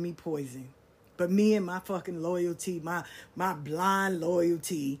serving me poison. But me and my fucking loyalty, my blind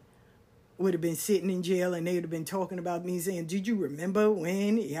loyalty, would have been sitting in jail and they would have been talking about me saying, did you remember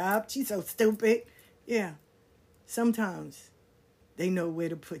when? Yup, she's so stupid. Yeah. Sometimes they know where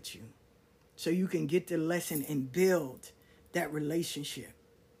to put you. So you can get the lesson and build that relationship.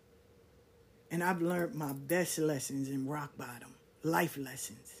 And I've learned my best lessons in rock bottom. Life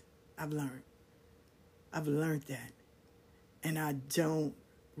lessons. I've learned that. And I don't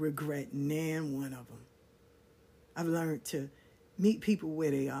regret nan one of them. I've learned to meet people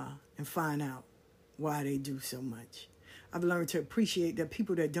where they are and find out why they do so much. I've learned to appreciate that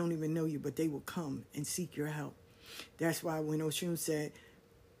people that don't even know you, but they will come and seek your help. That's why when Oshun said,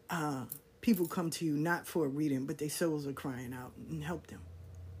 people come to you not for a reading, but their souls are crying out, and help them.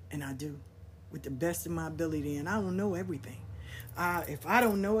 And I do, with the best of my ability, and I don't know everything. If I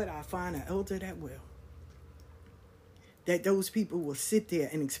don't know it, I'll find an elder that will. That those people will sit there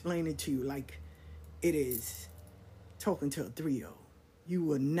and explain it to you like it is talking to a 3-year-old. You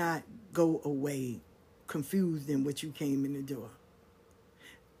will not go away confused in what you came in the door.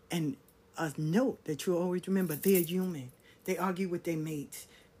 And a note that you'll always remember, they're human. They argue with their mates.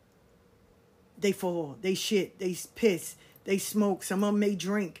 They fall, they shit, they piss, they smoke. Some of them may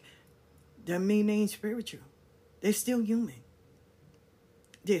drink. Doesn't mean they ain't spiritual. They're still human.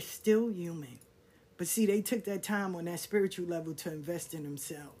 They're still human. But see, they took that time on that spiritual level to invest in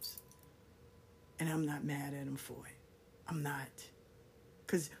themselves. And I'm not mad at them for it. I'm not.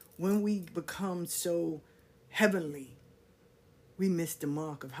 Because when we become so heavenly, we miss the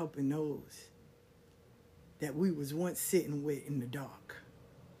mark of helping those that we was once sitting with in the dark.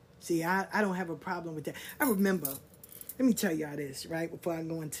 See, I don't have a problem with that. I remember Let me tell y'all this, right? Before I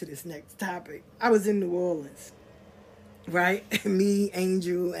go into this next topic. I was in New Orleans, right? Me,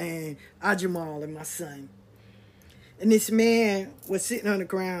 Angel, and Ajamal and my son. And this man was sitting on the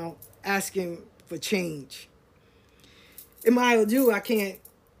ground asking for change. In my do, I can't,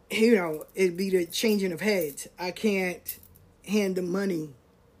 it'd be the changing of heads. I can't hand the money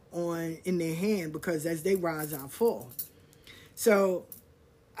in their hand because as they rise, I fall. So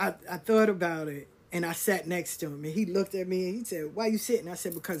I thought about it and I sat next to him and he looked at me and he said, "Why you sitting?" I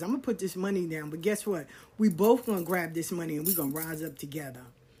said, "Because I'm going to put this money down, but guess what? We both going to grab this money and we're going to rise up together."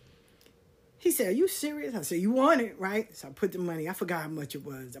 He said, "Are you serious?" I said, "You want it, right?" So I put the money, I forgot how much it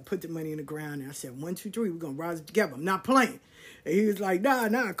was. I put the money in the ground and I said, 1, 2, 3, we're going to rise up together. I'm not playing. And he was like,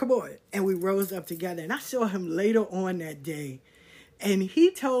 nah, come on. And we rose up together. And I saw him later on that day. And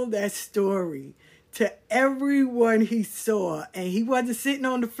he told that story to everyone he saw. And he wasn't sitting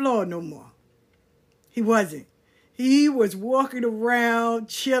on the floor no more. He wasn't. He was walking around,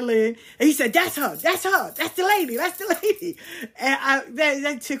 chilling. And he said, that's her. That's the lady. And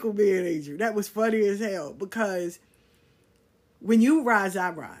that tickled me and Adrian. That was funny as hell. Because when you rise,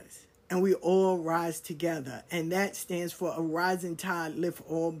 I rise. And we all rise together. And that stands for a rising tide lift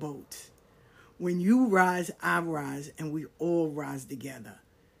all boats. When you rise, I rise. And we all rise together.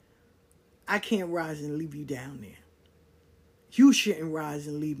 I can't rise and leave you down there. You shouldn't rise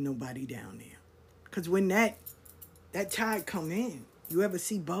and leave nobody down there. Because when that tide come in, you ever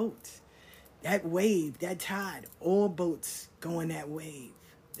see boats? That wave, that tide, all boats go in that wave.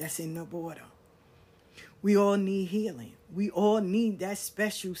 That's in the water. We all need healing. We all need that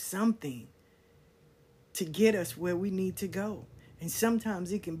special something to get us where we need to go. And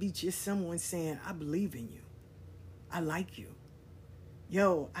sometimes it can be just someone saying, "I believe in you. I like you.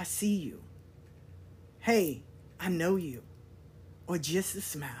 Yo, I see you. Hey, I know you." Or just a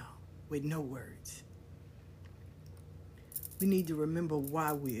smile with no words. We need to remember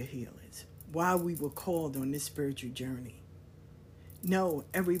why we are healers, why we were called on this spiritual journey. No,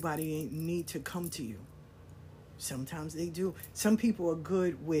 everybody ain't need to come to you. Sometimes they do. Some people are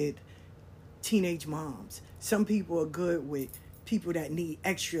good with teenage moms. Some people are good with people that need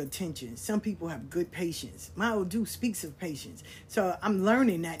extra attention. Some people have good patience. My old dude speaks of patience. So I'm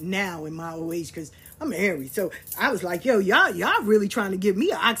learning that now in my old age because I'm Aries. So I was like, yo, y'all really trying to give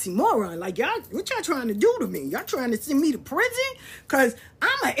me an oxymoron. Like, what y'all trying to do to me? Y'all trying to send me to prison? Because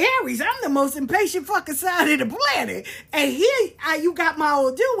I'm an Aries. I'm the most impatient fucking side of the planet. And here you got my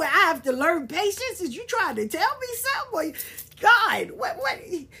old dude where I have to learn patience. Is you trying to tell me something? God, what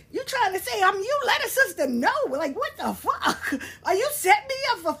you trying to say? I'm you? Let a sister know. Like, what the fuck? Are you setting me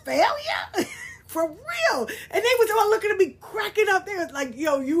up for failure? For real? And they was all looking at me, cracking up. They was like,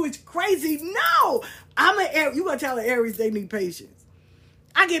 yo, you is crazy. No, I'm an Aries. You gonna tell the Aries they need patience.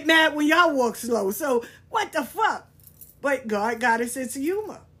 I get mad when y'all walk slow. So what the fuck? But God got a sense of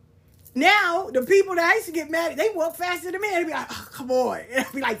humor. Now, the people that I used to get mad at, they walk faster than me. They be like, oh, come on. And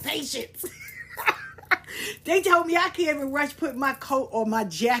I be like, patience. They told me I can't even rush put my coat or my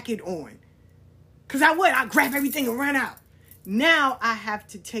jacket on. Because I grab everything and run out. Now I have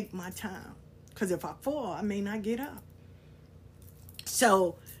to take my time. Because if I fall, I may not get up.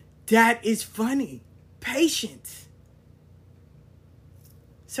 So that is funny. Patience.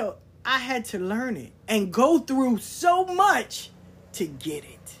 So I had to learn it and go through so much to get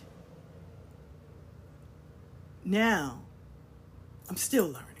it. Now, I'm still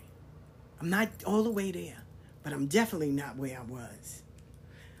learning. I'm not all the way there, but I'm definitely not where I was.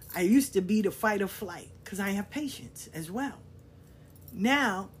 I used to be the fight or flight because I have patience as well.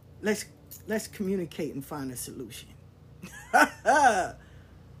 Now, let's communicate and find a solution.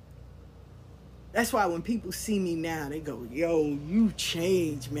 That's why when people see me now, they go, yo, you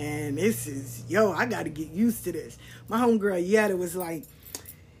changed, man. I got to get used to this. My homegirl, Yetta, was like,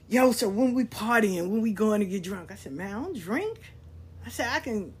 yo, so when we partying, when we going to get drunk? I said, man, I don't drink. I said, I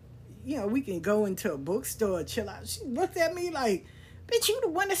can, we can go into a bookstore, chill out. She looked at me like, bitch, you the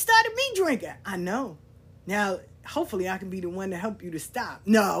one that started me drinking. I know. Now, hopefully I can be the one to help you to stop.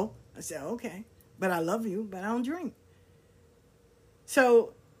 No. I said, okay, but I love you, but I don't drink.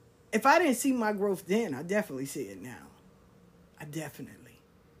 So if I didn't see my growth then, I definitely see it now. I definitely.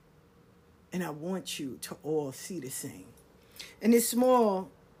 And I want you to all see the same. And this small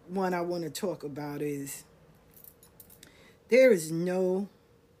one I want to talk about is there is no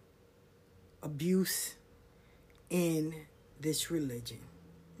abuse in this religion.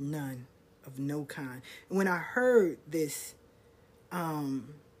 None, of no kind. And when I heard this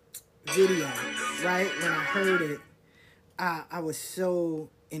video, right, when I heard it, I was so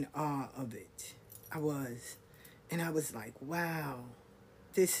in awe of it. I was. And I was like, wow,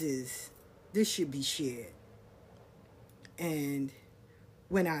 this should be shared. And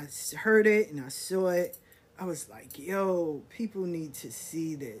when I heard it and I saw it, I was like, yo, people need to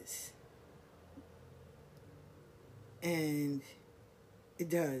see this. And it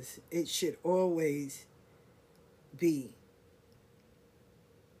does. It should always be.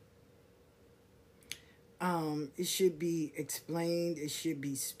 It should be explained. It should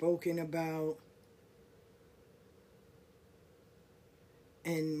be spoken about.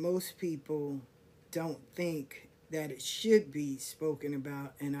 And most people don't think that it should be spoken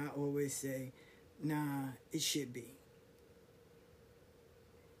about. And I always say, nah, it should be.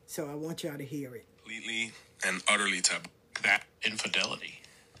 So I want y'all to hear it. Completely and utterly taboo. That Infidelity.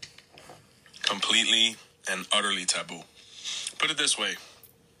 completely and utterly taboo. Put it this way.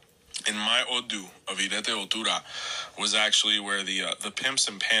 In my Odu of Irete Otura was actually where the pimps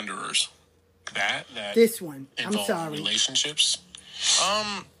and panderers. That This one. I'm involve sorry. relationships.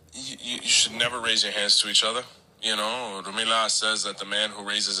 You should never raise your hands to each other. You know, Rumila says that the man who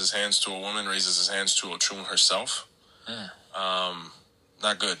raises his hands to a woman raises his hands to Ochun herself.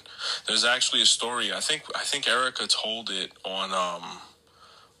 Not good. There's actually a story. I think Erica told it on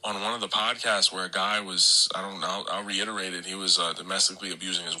one of the podcasts where a guy was, I don't know, I'll reiterate it, he was domestically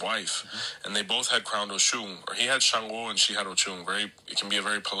abusing his wife. And they both had crowned Oshun, or he had Shango and she had Ochun. It can be a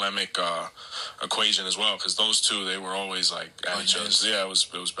very polemic equation as well, because those two, they were always like at each other. Yeah, it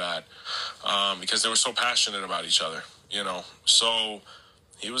was bad. Because they were so passionate about each other, you know. So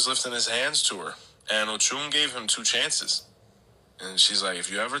he was lifting his hands to her, and Ochun gave him 2 chances. And she's like,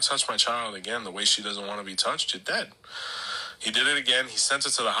 if you ever touch my child again the way she doesn't want to be touched, you're dead. He did it again. He sent her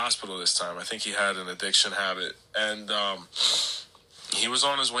to the hospital this time. I think he had an addiction habit. And he was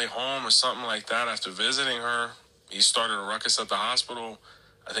on his way home or something like that after visiting her. He started a ruckus at the hospital.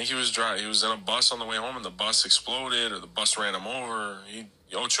 I think he was in a bus on the way home, and the bus exploded, or the bus ran him over.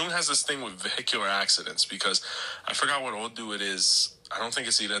 Ochun has this thing with vehicular accidents, because I forgot what Odu it is. I don't think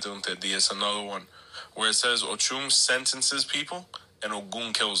it's Irete Untedi. It's another one where it says Ochun sentences people and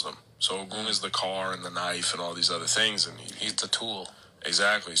Ogun kills them. So Ogun is the car and the knife and all these other things, and He's the tool.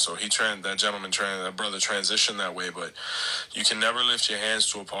 exactly. So that brother transitioned that way. But you can never lift your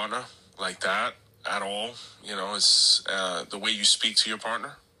hands to a partner like that at all. You know, it's the way you speak to your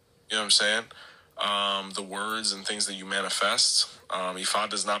partner. You know what I'm saying? The words and things that you manifest. Ifa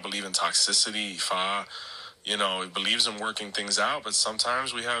does not believe in toxicity. Ifa, you know, it believes in working things out. But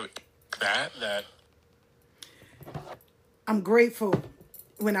sometimes we have that. I'm grateful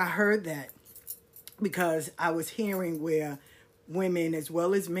when I heard that, because I was hearing where women as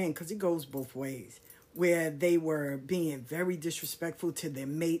well as men, because it goes both ways, where they were being very disrespectful to their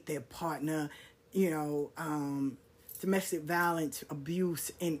mate, their partner, you know, domestic violence,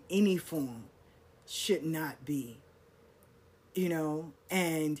 abuse in any form should not be, you know,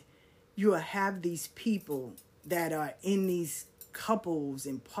 and you have these people that are in these couples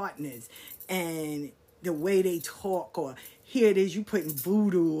and partners, and the way they talk, or here it is, you putting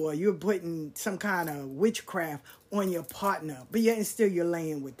voodoo, or you're putting some kind of witchcraft on your partner, but yet still you're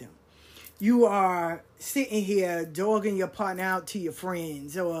laying with them. You are sitting here dogging your partner out to your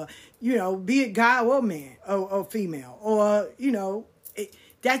friends, or, you know, be it guy or man or female, or, you know,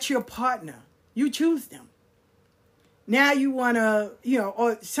 that's your partner. You choose them. Now you want to, you know,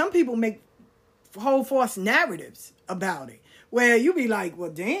 or some people make whole false narratives about it, where you be like, well,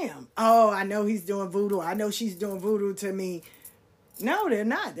 damn, oh, I know he's doing voodoo. I know she's doing voodoo to me. No, they're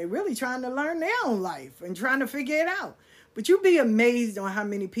not. They're really trying to learn their own life and trying to figure it out. But you'd be amazed on how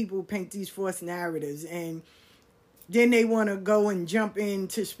many people paint these false narratives, and then they want to go and jump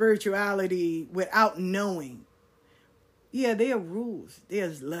into spirituality without knowing. Yeah, there are rules.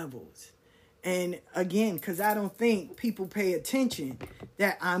 There's levels. And again, because I don't think people pay attention,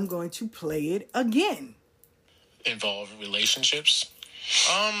 that I'm going to play it again. Involve relationships.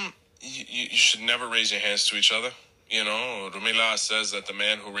 You should never raise your hands to each other. You know, Rumila says that the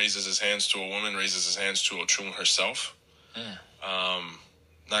man who raises his hands to a woman raises his hands to Ochun herself.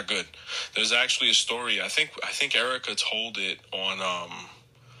 Not good. There's actually a story. I think Erica told it on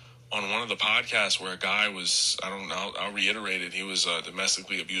one of the podcasts where a guy was, I don't know, I'll reiterate it, he was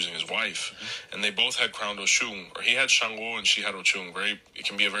domestically abusing his wife. And they both had crowned Oshun, or he had Shango and she had Ochun. It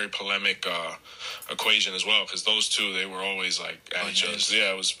can be a very polemic equation as well, because those two, they were always like at each other.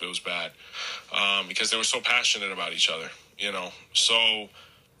 Yeah, it was bad. Because they were so passionate about each other, you know. So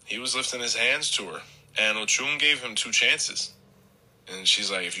he was lifting his hands to her, and Ochun gave him 2 chances. And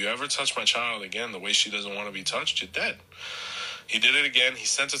she's like, if you ever touch my child again the way she doesn't want to be touched, you're dead. He did it again. He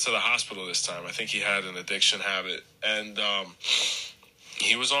sent her to the hospital this time. I think he had an addiction habit. And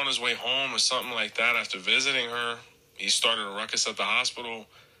he was on his way home or something like that after visiting her. He started a ruckus at the hospital.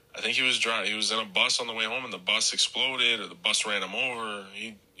 I think he was driving. He was in a bus on the way home, and the bus exploded, or the bus ran him over.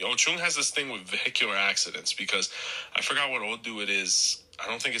 Ochung has this thing with vehicular accidents because I forgot what Odu it is. I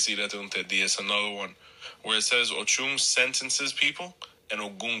don't think it's Iretu Ntedi. It's another one where it says Ochung sentences people and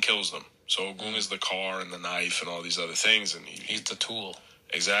Ogun kills them. So Ogun is the car and the knife and all these other things, and He's the tool.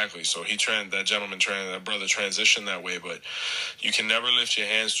 exactly. So that brother transitioned that way. But you can never lift your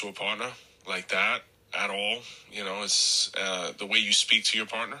hands to a partner like that at all. It's the way you speak to your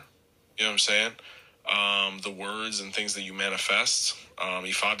partner. You know what I'm saying? The words and things that you manifest.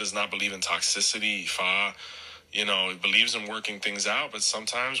 Ifa does not believe in toxicity. Ifa, believes in working things out. But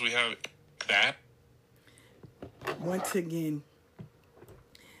sometimes we have that. Once again,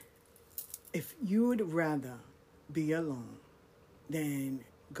 if you would rather be alone than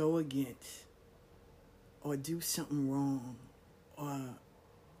go against or do something wrong or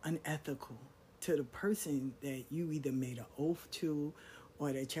unethical to the person that you either made an oath to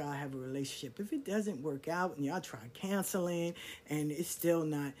or that y'all have a relationship, if it doesn't work out and y'all try canceling and it's still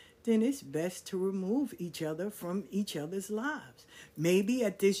not, then it's best to remove each other from each other's lives. Maybe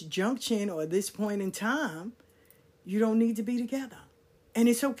at this junction or this point in time, you don't need to be together. And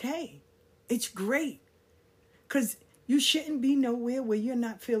it's okay. It's great. Because you shouldn't be nowhere where you're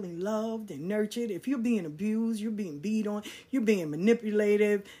not feeling loved and nurtured. If you're being abused, you're being beat on, you're being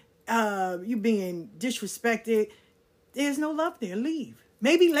manipulated, you're being disrespected, there's no love there. Leave.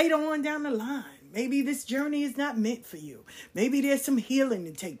 Maybe later on down the line, maybe this journey is not meant for you. Maybe there's some healing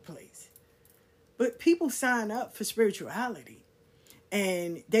to take place. But people sign up for spirituality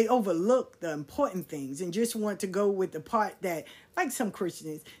and they overlook the important things and just want to go with the part that, like some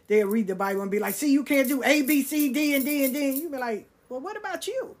Christians, they'll read the Bible and be like, see, you can't do A, B, C, D, and D, and D. And you be like, well, what about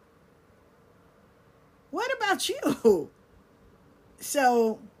you? What about you?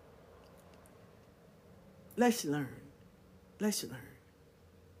 So, let's learn. Let's learn.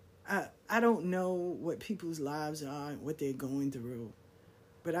 I don't know what people's lives are and what they're going through,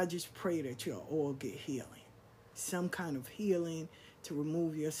 but I just pray that you'll all get healing. Some kind of healing to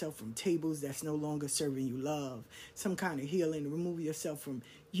remove yourself from tables that's no longer serving you love. Some kind of healing to remove yourself from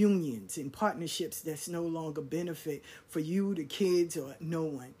unions and partnerships that's no longer benefit for you, the kids, or no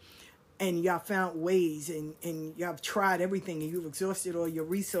one. And y'all found ways and y'all have tried everything and you've exhausted all your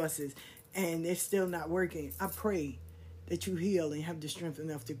resources and they're still not working. I pray that you heal and have the strength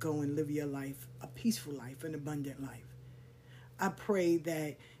enough to go and live your life, a peaceful life, an abundant life. I pray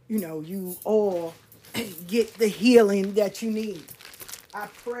that, you all get the healing that you need. I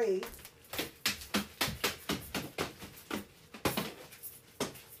pray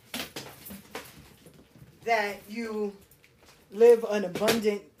that you live an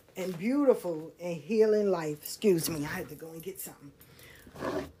abundant and beautiful and healing life. Excuse me, I had to go and get something.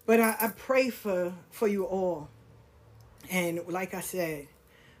 But I pray for you all. And like I said,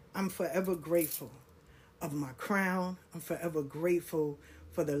 I'm forever grateful of my crown. I'm forever grateful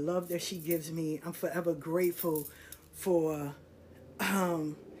for the love that she gives me. I'm forever grateful for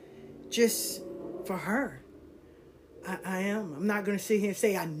just for her. I am. I'm not going to sit here and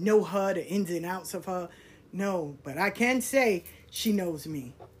say I know her, the ins and outs of her. No, but I can say she knows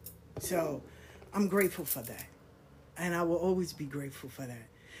me. So I'm grateful for that. And I will always be grateful for that.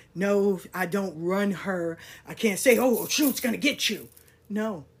 No, I don't run her. I can't say, oh, shoot's going to get you.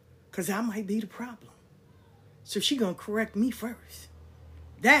 No, because I might be the problem. So she going to correct me first.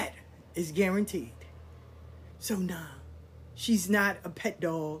 That is guaranteed. So nah, she's not a pet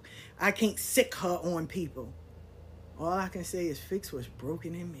dog. I can't sick her on people. All I can say is fix what's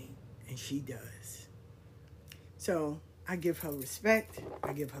broken in me. And she does. So I give her respect.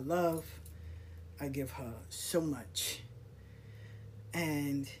 I give her love. I give her so much.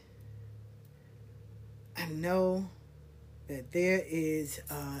 And I know that there is,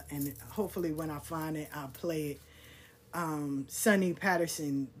 and hopefully when I find it, I'll play it. Sonny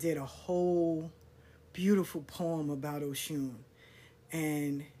Patterson did a whole beautiful poem about Oshun.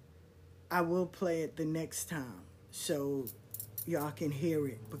 And I will play it the next time so y'all can hear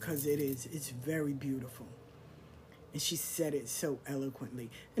it because it's very beautiful. And she said it so eloquently.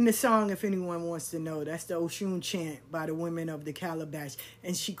 And the song, if anyone wants to know, that's the Oshun chant by the women of the Calabash.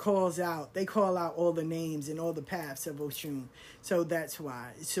 And they call out all the names and all the paths of Oshun. So that's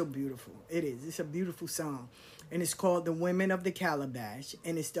why it's so beautiful. It is. It's a beautiful song. And it's called The Women of the Calabash.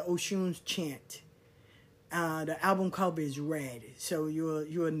 And it's the Oshun's chant. The album cover is red, so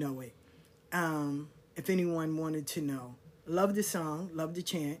you'll know it. If anyone wanted to know. Love the song, love the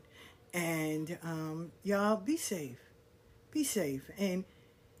chant. And y'all be safe. Be safe. And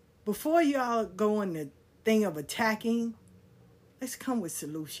before y'all go on the thing of attacking, let's come with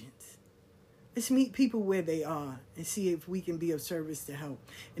solutions. Let's meet people where they are and see if we can be of service to help.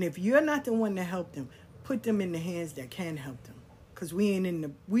 And if you're not the one to help them, put them in the hands that can help them. Because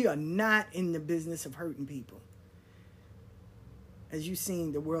we are not in the business of hurting people. As you've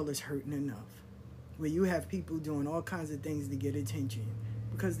seen, the world is hurting enough. Where you have people doing all kinds of things to get attention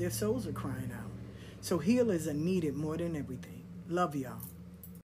because their souls are crying out. So healers are needed more than everything. Love y'all.